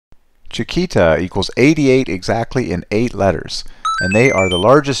Chiquita equals 88 exactly in 8 letters, and they are the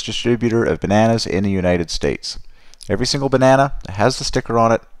largest distributor of bananas in the United States. Every single banana that has the sticker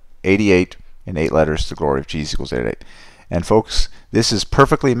on it, 88 in 8 letters, the glory of Jesus equals 88. And folks, this is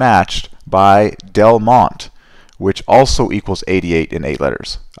perfectly matched by Del Monte, which also equals 88 in 8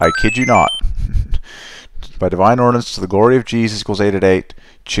 letters. I kid you not. By divine ordinance to the glory of Jesus equals 88.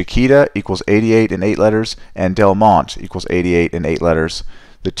 Chiquita equals 88 in 8 letters, and Del Monte equals 88 in 8 letters.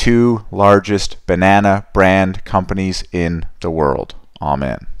 The 2 largest banana brand companies in the world.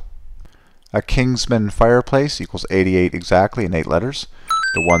 Amen. A Kingsman fireplace equals 88 exactly in 8 letters.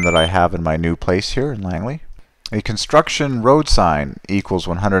 The one that I have in my new place here in Langley. A construction road sign equals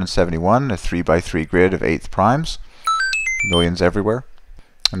 171, a 3x3 grid of 8th primes. Millions everywhere.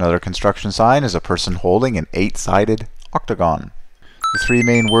 Another construction sign is a person holding an 8-sided octagon. The 3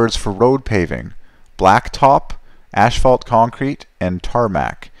 main words for road paving: blacktop, asphalt concrete, and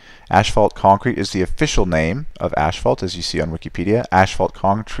tarmac. Asphalt concrete is the official name of asphalt, as you see on Wikipedia. Asphalt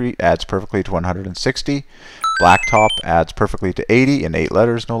concrete adds perfectly to 160. Blacktop adds perfectly to 80 in 8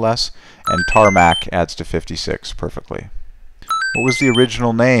 letters, no less. And tarmac adds to 56 perfectly. What was the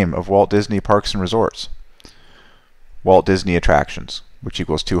original name of Walt Disney Parks and Resorts? Walt Disney Attractions, which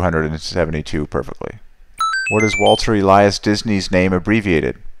equals 272 perfectly. What is Walter Elias Disney's name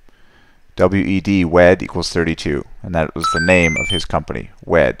abbreviated? WED, WED equals 32, and that was the name of his company,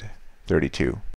 WED, 32.